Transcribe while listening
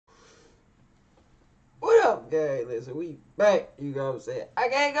Okay, listen, we back. You know what I'm saying? I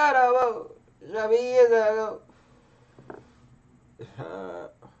can't go no more. Show me years ago.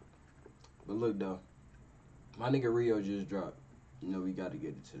 But look though, my nigga Rio just dropped. You know we gotta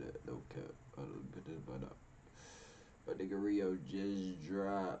get into that. No cap. Put this butt up. My nigga Rio just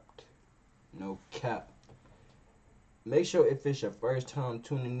dropped. No cap. Make sure if it's your first time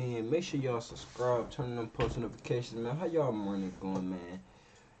tuning in, make sure y'all subscribe, turn on post notifications, man. How y'all morning going, man?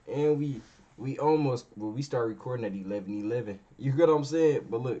 And we almost, well, we start recording at 11:11. You get what I'm saying?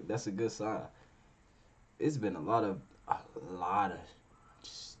 But look, that's a good sign. It's been a lot of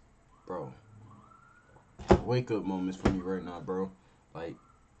just, bro, wake up moments for me right now, bro. Like,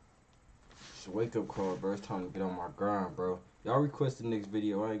 it's a wake up call, bro. It's time to get on my grind, bro. Y'all request the next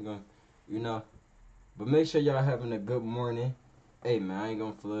video. I ain't gonna, you know. But make sure y'all having a good morning. Hey, man, I ain't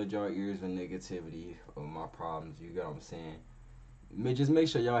gonna flood y'all ears with negativity or my problems. You get what I'm saying? Just make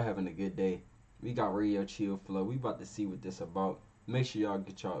sure y'all having a good day. We got Radio Chill Flow. We about to see what this about. Make sure y'all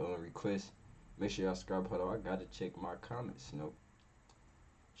get y'all own requests. Make sure y'all subscribe. Hold on, I gotta check my comments. Nope.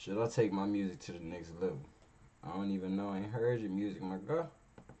 Should I take my music to the next level? I don't even know. I ain't heard your music, my God.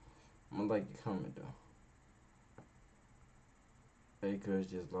 I'm gonna like your comment though. Hey, cuz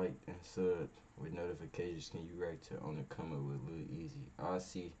just like and sub with notifications. Can you react to on the comment with Lil Easy? I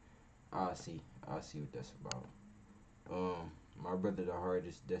see what that's about. My brother the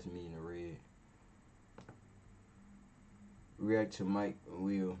hardest, that's me in the red. React to Mike,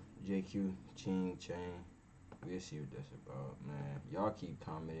 Will, JQ, Ching, Chain. We'll see what that's about, man. Y'all keep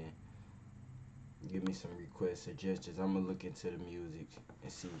commenting. Give me some requests, suggestions. I'm gonna look into the music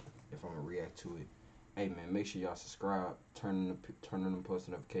and see if I'm gonna react to it. Hey, man, make sure y'all subscribe. Turn on them post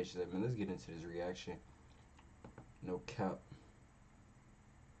notifications. Hey, man, let's get into this reaction. No cap.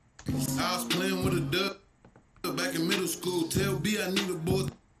 I was playing with a dub back in middle school. Tell B I need a boy.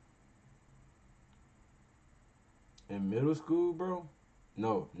 In middle school, bro?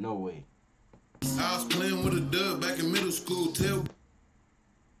 No way. I was playing with a dub back in middle school. Tell.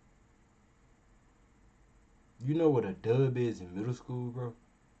 You know what a dub is in middle school, bro?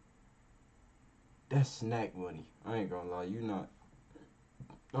 That's snack money. I ain't gonna lie, you not.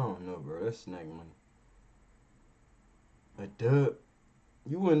 I don't know, bro. That's snack money. A dub.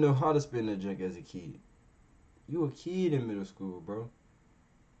 You wouldn't know how to spend a junk as a kid. You a kid in middle school, bro.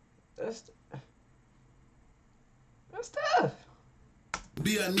 That's tough.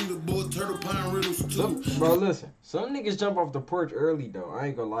 B I need a boy. Turtle Pine Riddles too. Bro, listen. Some niggas jump off the porch early though. I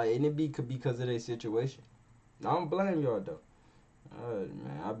ain't gonna lie, and it be because of their situation. I don't blame y'all though.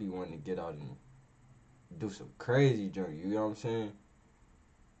 Man, I be wanting to get out and do some crazy junk. You know what I'm saying?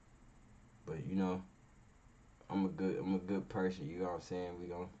 But you know, I'm a good person. You know what I'm saying?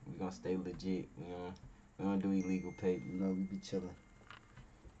 We gonna stay legit. You know, we don't do illegal pay. You know, we be chilling.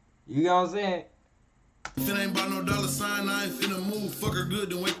 You know what I'm saying? If it ain't about no dollar sign, I ain't finna move. Fuck her good,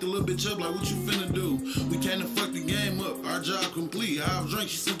 then wake the little bitch up like what you finna do. We came to fuck the game up, our job complete. Half drink,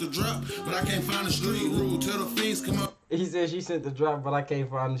 she sent the drop, but I can't find the street rule. Tell the fiends come up. He said she sent the drop, but I can't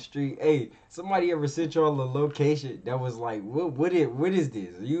find the street. Hey, somebody ever sent y'all a location that was like, what is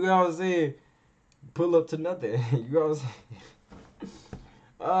this? You know what I'm saying? Pull up to nothing. You know what I'm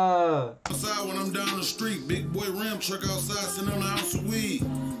saying? Outside when I'm down the street, big boy ram truck outside, sitting on an ounce of weed.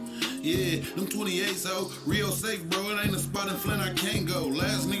 Yeah, them 28s out, real safe, bro. It ain't a spot in Flint I can't go.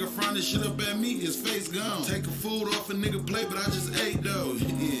 Last nigga frowned this shit up at me, his face gone. Take the food off a nigga plate, but I just ate though.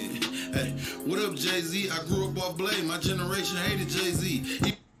 Yeah. Hey, what up, Jay-Z? I grew up off Blade. My generation hated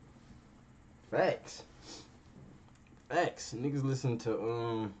Jay-Z. Facts. Niggas listen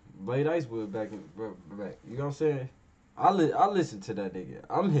to Blade Icewood back. You know what I'm saying? I listen to that nigga.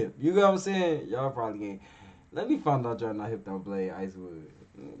 I'm hip. You know what I'm saying? Y'all probably ain't. Let me find out y'all not hip on Blade Icewood.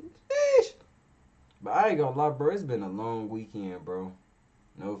 But I ain't gonna lie, bro. It's been a long weekend, bro.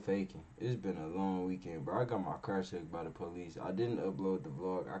 No faking. It's been a long weekend, bro. I got my car took by the police. I didn't upload the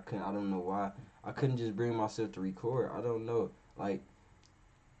vlog. I don't know why. I couldn't just bring myself to record. I don't know. Like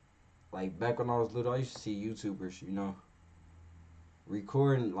back when I was little, I used to see YouTubers, you know,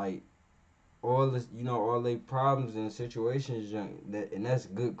 recording like all this, you know, all their problems and situations, and that's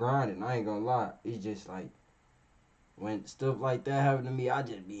good grinding. I ain't gonna lie. It's just like when stuff like that happened to me, I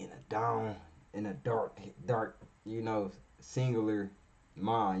just be in a dark, you know, singular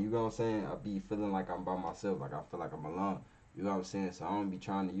mind. You know what I'm saying? I be feeling like I'm by myself, like I feel like I'm alone. You know what I'm saying? So I don't be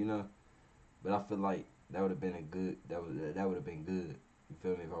trying to, you know. But I feel like that would have been that would have been good. You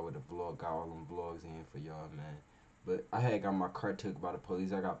feel me? If I would have got all them vlogs in for y'all, man. But I had got my car took by the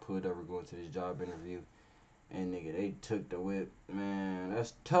police. I got pulled over going to this job interview. And nigga, they took the whip. Man,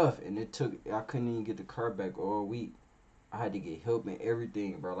 that's tough. And I couldn't even get the car back all week. I had to get help and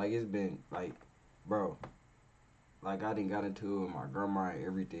everything, bro. Like, it's been, like, bro, Like, I done got into it with my grandma and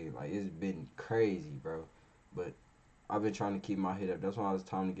everything. Like, it's been crazy, bro. But I've been trying to keep my head up. That's why it's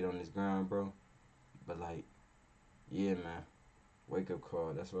time to get on this grind, bro. But, like, yeah, man. Wake up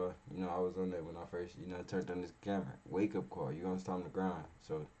call. That's why, I was on that when I first, turned on this camera. Wake up call. It's time to grind.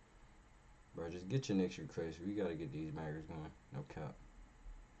 So, bro, just get your next request. We got to get these baggers going. No cap.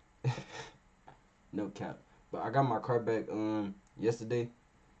 No cap. But I got my car back yesterday.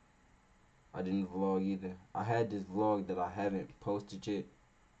 I didn't vlog either. I had this vlog that I haven't posted yet.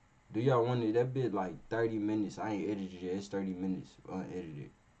 Do y'all want it? That bit like 30 minutes. I ain't edited it yet. It's 30 minutes unedited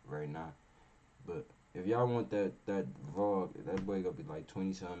right now. But if y'all want that vlog, that boy gonna be like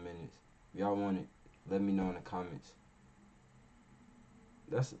 20-something minutes. If y'all want it, let me know in the comments.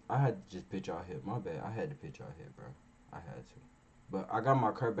 I had to just pitch out here. My bad. I had to pitch out here, bro. I had to. But I got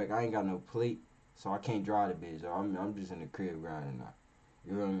my car back. I ain't got no plate, so I can't drive the bitch. So I'm just in the crib grinding now.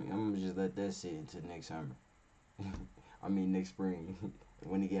 You know what I mean? I'm gonna just let that sit until next summer. I mean next spring.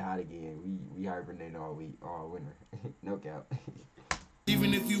 When it get hot again, we hibernate all winter. No cap.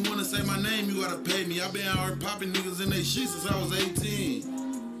 Even if you wanna say my name, you gotta pay me. I been out here popping niggas in they shit since I was 18.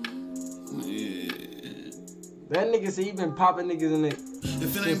 Yeah. That nigga said he been popping niggas in it.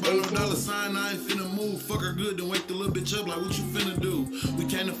 If it ain't about no dollar sign, I ain't finna move. Fuck her good, then wake the little bitch up like what you finna do. We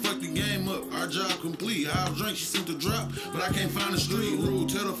came to fuck the game up, our job complete. How I drink, she seemed to drop, but I can't find the street rule.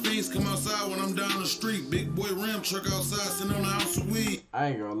 Tell the fiends come outside when I'm down the street. Big boy ram truck outside, sitting on the house of weed. I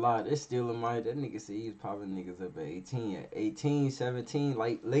ain't gonna lie, it's still in my, that nigga said he was popping niggas up at 18. At 18, 17,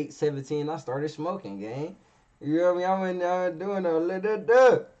 like late 17, I started smoking, gang. You know what I mean? I went down doing a little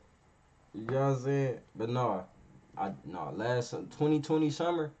duh. You know what I'm saying? But last 2020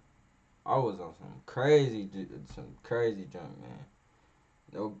 summer, I was on some crazy junk, man.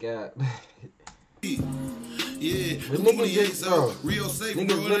 No gap. Yeah, the them niggas just, bro, real safe, niggas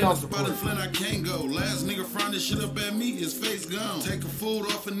bro. been It ain't off a the spot in point. Flint I can't go. Last nigga frying this shit up at me, his face gone. Take a food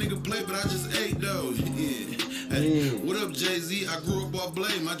off a nigga plate, but I just ate though. Yeah. Hey, what up, Jay-Z? I grew up off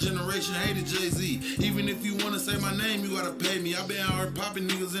Blade. My generation hated Jay-Z. Even if you wanna say my name, you gotta pay me. I been out here popping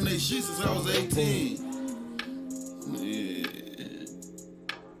niggas in they shit since I was 18. Yeah.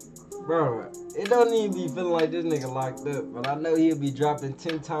 Bro, it don't even be feeling like this nigga locked up, but I know he'll be dropping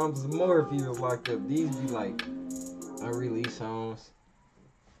 10 times more if he was locked up. These be like unreleased songs.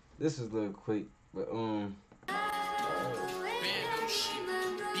 This is a little quick, but we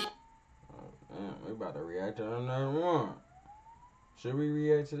about to react to another one. Should we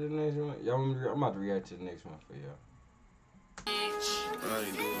react to the next one? Y'all want me to I'm about to react to the next one for y'all. I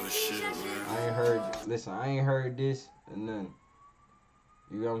ain't doing shit, man. I ain't heard this and nothing.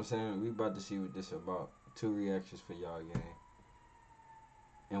 You know what I'm saying? We about to see what this about. 2 reactions for y'all, gang.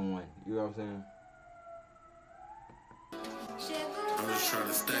 And 1. You know what I'm saying? I'm just trying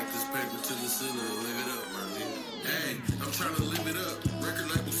to stack this paper to the ceiling and live it up, my nigga. Hey, I'm trying to live it up. Record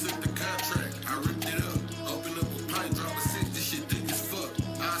label sent the contract. I ripped it up. Open up a pint, drop a 6. This shit thick as fuck.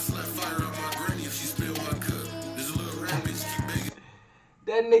 I slap fire out my granny if she spill my cup. This little rap bitch keep begging.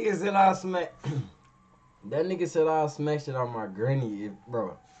 That nigga said I'll smack. That nigga said I'll smash it on my granny,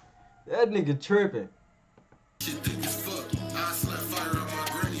 bro. That nigga tripping. Shit thick as fuck. I slap fire out my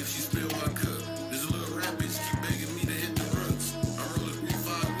granny if she spill my cup. This little rap bitch keep begging me to hit the runs. I roll up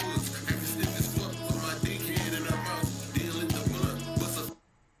 3-5 woods, acting stiff as fuck. Put my dick head in her mouth, then lit the blunt. What's up?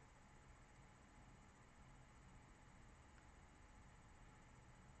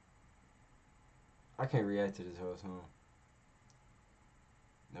 I can't react to this whole song.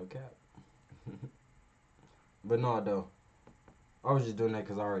 No cap. But no, though. I was just doing that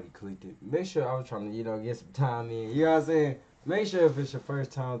because I already clicked it. Make sure I was trying to, get some time in. You know what I'm saying? Make sure if it's your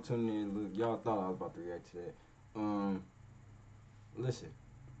first time tuning in, look, y'all thought I was about to react to that. Listen.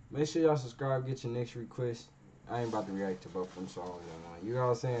 Make sure y'all subscribe, get your next request. I ain't about to react to both of them songs. You know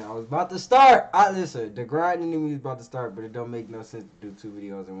what I'm saying? I was about to start. Listen, the grinding in me is about to start, but it don't make no sense to do 2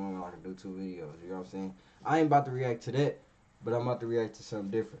 videos in one when I can do 2 videos. You know what I'm saying? I ain't about to react to that, but I'm about to react to something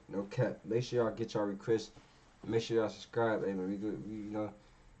different. No cap. Make sure y'all get y'all requests. Make sure y'all subscribe. Hey, man,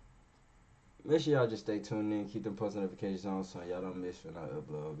 make sure y'all just stay tuned in. Keep them post notifications on so y'all don't miss when I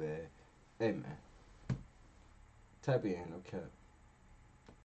upload, man. Hey, man. Type in, no cap.